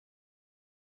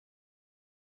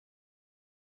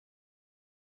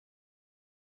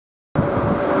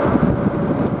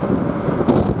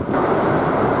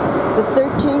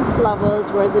Surf level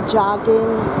is where the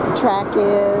jogging track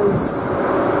is,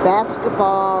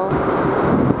 basketball,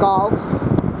 golf.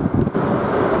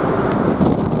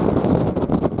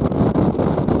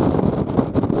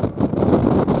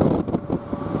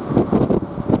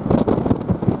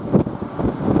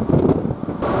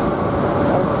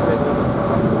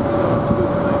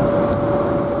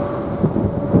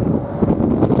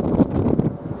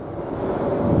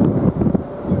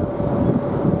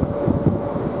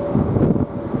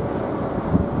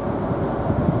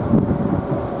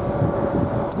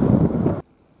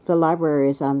 The library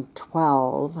is on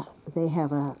 12. They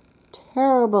have a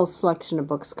terrible selection of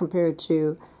books compared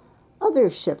to other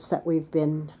ships that we've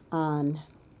been on.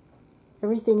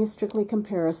 Everything is strictly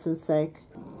comparison's sake.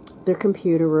 Their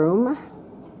computer room.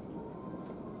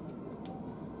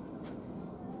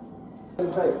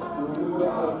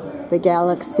 The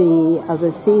Galaxy of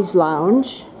the Seas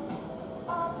Lounge.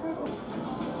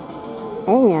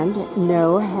 And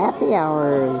no happy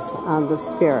hours on the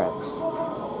Spirit.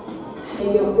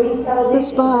 The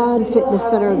Spa and Fitness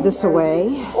Center this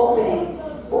away.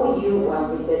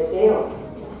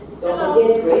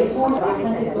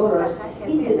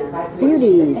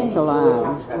 Beauty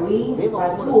Salon.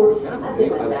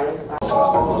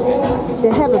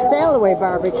 They have a sail away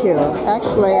barbecue.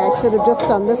 Actually, I should have just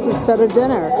done this instead of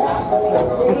dinner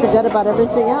and forget about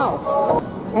everything else.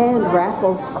 And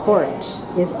Raffles Court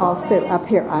is also up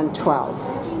here on 12.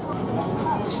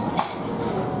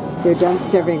 They're done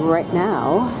serving right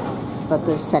now, but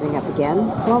they're setting up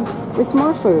again with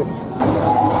more food.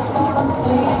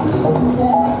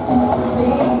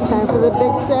 Time for the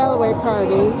big sail away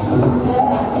party.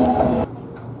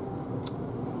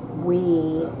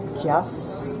 We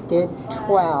just did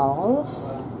 12.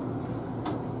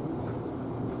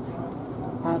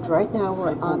 And right now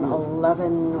we're on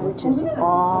 11, which is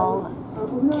all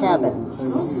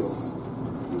cabins.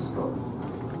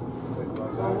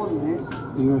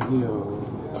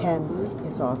 10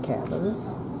 is all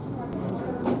cabins.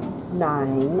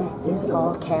 9 is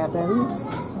all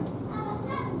cabins.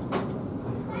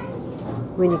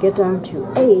 When you get down to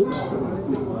 8,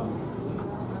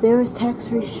 there is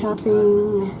tax-free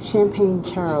shopping, Champagne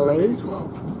Charlie's,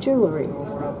 jewelry,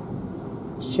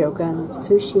 Shogun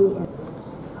Sushi.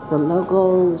 The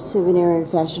local souvenir and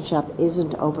fashion shop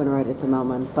isn't open right at the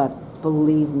moment, but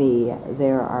believe me,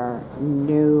 there are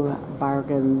new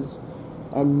bargains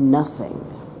and nothing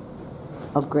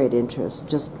of great interest.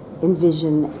 Just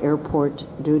envision airport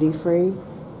duty-free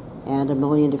and a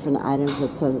million different items that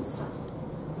says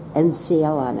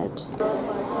NCL on it.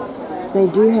 They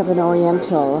do have an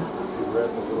Oriental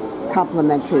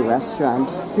complimentary restaurant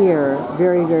here,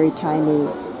 very, very tiny,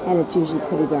 and it's usually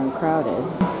pretty darn crowded.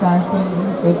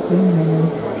 Starting in 15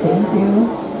 minutes. Thank you.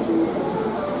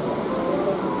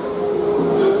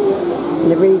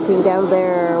 And everything down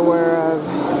there where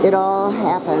it all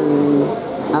happens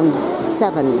on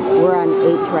 7. We're on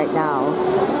 8 right now.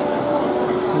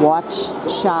 Watch,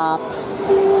 shop,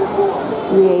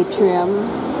 the atrium,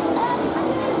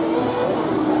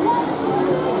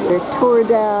 your tour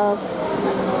desks,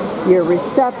 your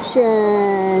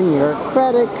reception, your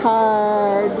credit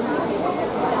card.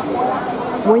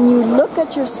 When you look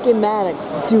at your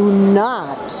schematics, do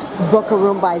not book a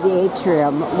room by the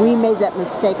atrium. We made that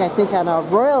mistake, I think, on a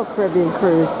Royal Caribbean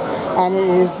cruise, and it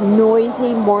is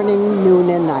noisy morning, noon,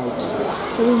 and night.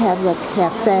 We have the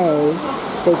cafe.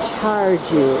 They charge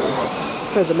you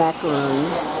for the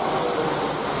macaroons.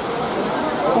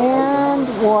 And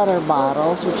water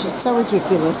bottles, which is so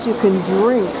ridiculous. You can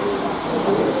drink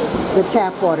the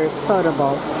tap water. It's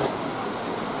potable.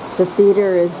 The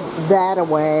theater is that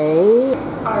away.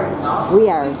 We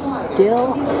are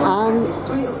still on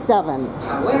 7.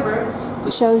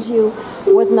 It shows you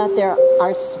whether or not there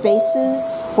are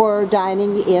spaces for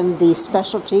dining in the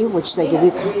specialty, which they give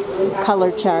you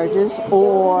color charges,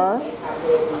 or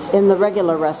in the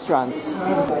regular restaurants.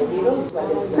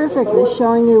 Perfect. They're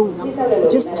showing you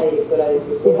just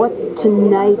what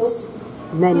tonight's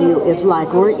menu is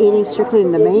like. We're eating strictly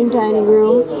in the main dining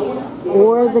room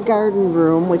or the garden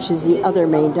room, which is the other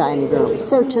main dining room.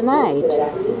 So tonight,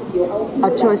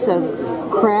 a choice of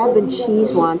crab and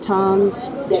cheese wontons,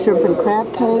 shrimp and crab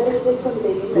cake,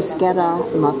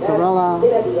 bruschetta,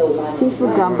 mozzarella,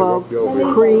 seafood gumbo,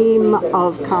 cream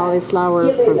of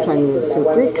cauliflower from Chinese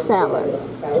soup, Greek salad.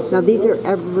 Now these are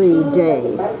every day.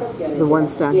 The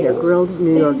ones down here, grilled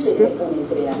New York strip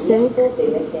steak,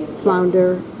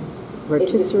 flounder,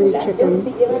 rotisserie chicken,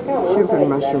 shrimp and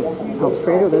mushroom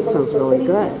Alfredo. That sounds really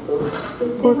good.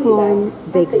 Pork loin,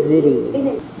 baked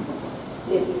ziti.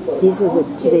 These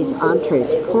are today's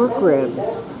entrees. Pork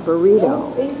ribs,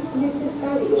 burrito,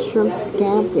 shrimp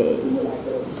scampi,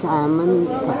 salmon,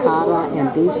 piccata,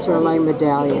 and beef sirloin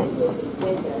medallions.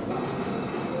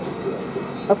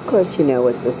 Of course you know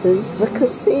what this is, the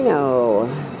casino.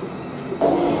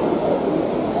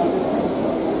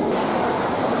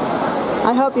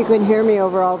 I hope you can hear me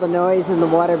over all the noise and the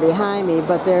water behind me,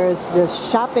 but there's this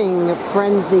shopping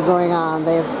frenzy going on.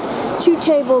 They have 2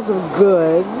 tables of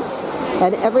goods,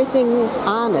 and everything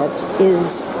on it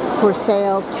is for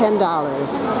sale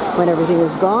 $10. When everything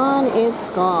is gone, it's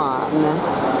gone.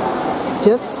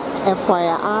 Just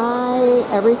FYI,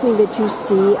 everything that you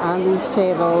see on these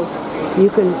tables, you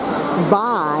can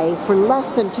buy for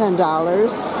less than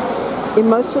 $10 in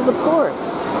most of the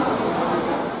ports.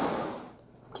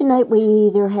 Tonight we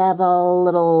either have a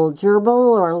little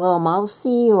gerbil or a little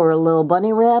mousey or a little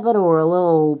bunny rabbit or a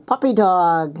little puppy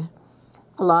dog,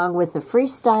 along with the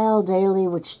Freestyle Daily,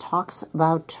 which talks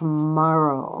about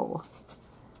tomorrow.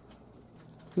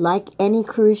 Like any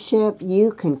cruise ship,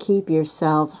 you can keep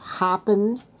yourself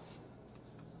hopping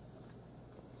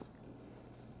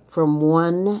from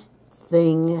one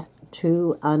thing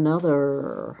to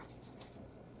another.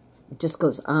 It just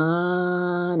goes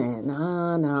on and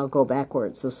on. I'll go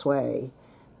backwards this way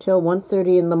till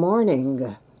 1:30 in the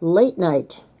morning, late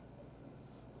night.